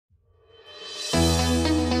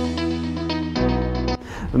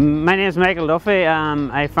My name is Michael Duffy.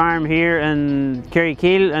 I farm here in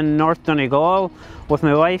Kerrykeel in North Donegal with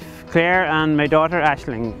my wife Claire and my daughter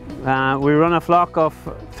Aisling. We run a flock of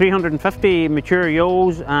 350 mature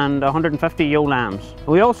ewes and 150 ewe lambs.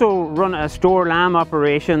 We also run a store lamb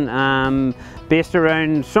operation based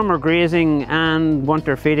around summer grazing and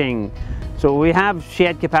winter feeding. So we have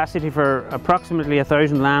shed capacity for approximately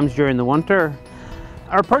 1,000 lambs during the winter.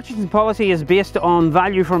 Our purchasing policy is based on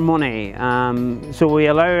value for money, so we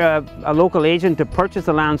allow a local agent to purchase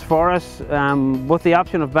the lambs for us with the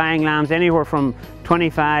option of buying lambs anywhere from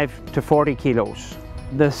 25 to 40 kilos.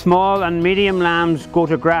 The small and medium lambs go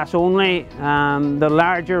to grass only. The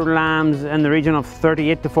larger lambs in the region of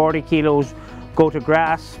 38 to 40 kilos go to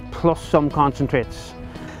grass plus some concentrates.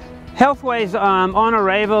 Health-wise, on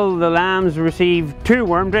arrival the lambs receive 2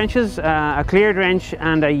 worm drenches, a clear drench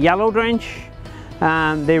and a yellow drench.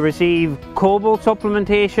 They receive cobalt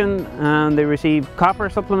supplementation, they receive copper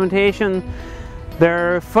supplementation.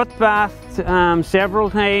 They're foot bathed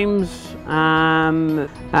several times, and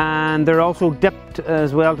they're also dipped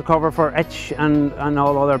as well to cover for itch and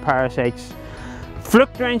all other parasites.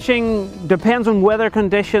 Fluke drenching depends on weather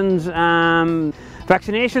conditions.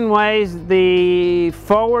 Vaccination wise, the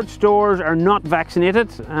forward stores are not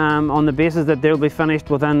vaccinated on the basis that they'll be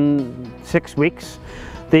finished within 6 weeks.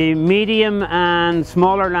 The medium and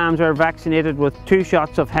smaller lambs are vaccinated with 2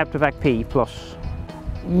 shots of Hepativac P+.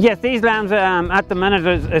 Yes, these lambs at the minute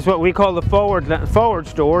is what we call the forward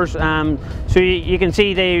stores. So you can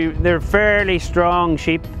see they're fairly strong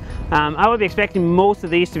sheep. I would be expecting most of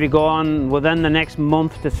these to be gone within the next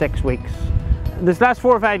month to 6 weeks. This last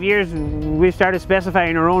 4 or 5 years we've started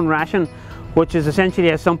specifying our own ration, which is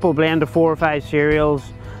essentially a simple blend of 4 or 5 cereals.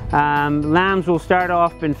 Lambs will start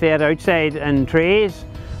off being fed outside in trays.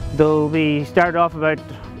 They'll be started off about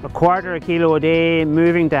 1/4 kilo a day,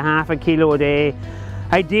 moving to 1/2 kilo a day.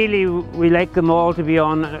 Ideally, we like them all to be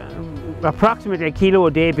on approximately 1 kilo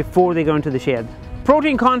a day before they go into the shed.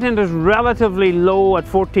 Protein content is relatively low at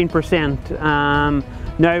 14%.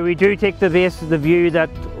 Now we do take the view that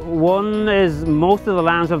one is most of the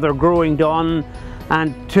lambs have their growing done,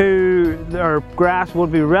 and 2, their grass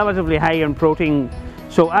would be relatively high in protein.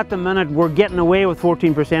 So at the minute we're getting away with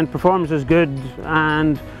 14%, performance is good,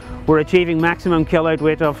 and we're achieving maximum kill out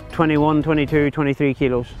weight of 21, 22, 23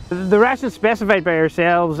 kilos. The ration is specified by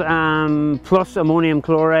ourselves, plus ammonium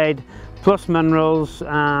chloride, plus minerals,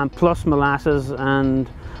 plus molasses, and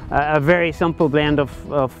a very simple blend of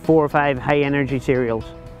 4 or 5 high energy cereals.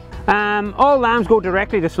 All lambs go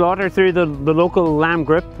directly to slaughter through the local lamb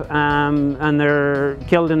group, and they're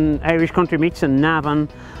killed in Irish Country Meats in Navan.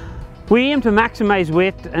 We aim to maximise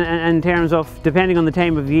weight in terms of depending on the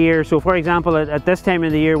time of year. So for example, at this time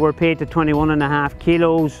of the year we're paid to 21.5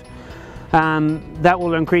 kilos. That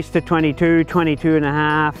will increase to 22,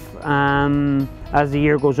 22.5 as the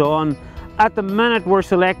year goes on. At the minute we're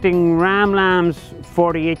selecting ram lambs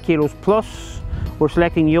 48 kilos plus. We're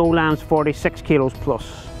selecting ewe lambs 46 kilos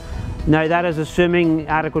plus. Now that is assuming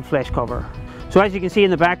adequate flesh cover. So as you can see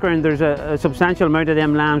in the background, there's a substantial amount of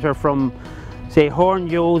them lambs are from, say, horned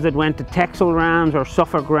ewes that went to Texel rams or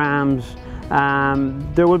Suffolk rams.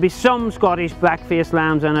 There will be some Scottish black-faced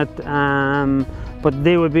lambs in it, but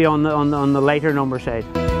they would be on the lighter number side.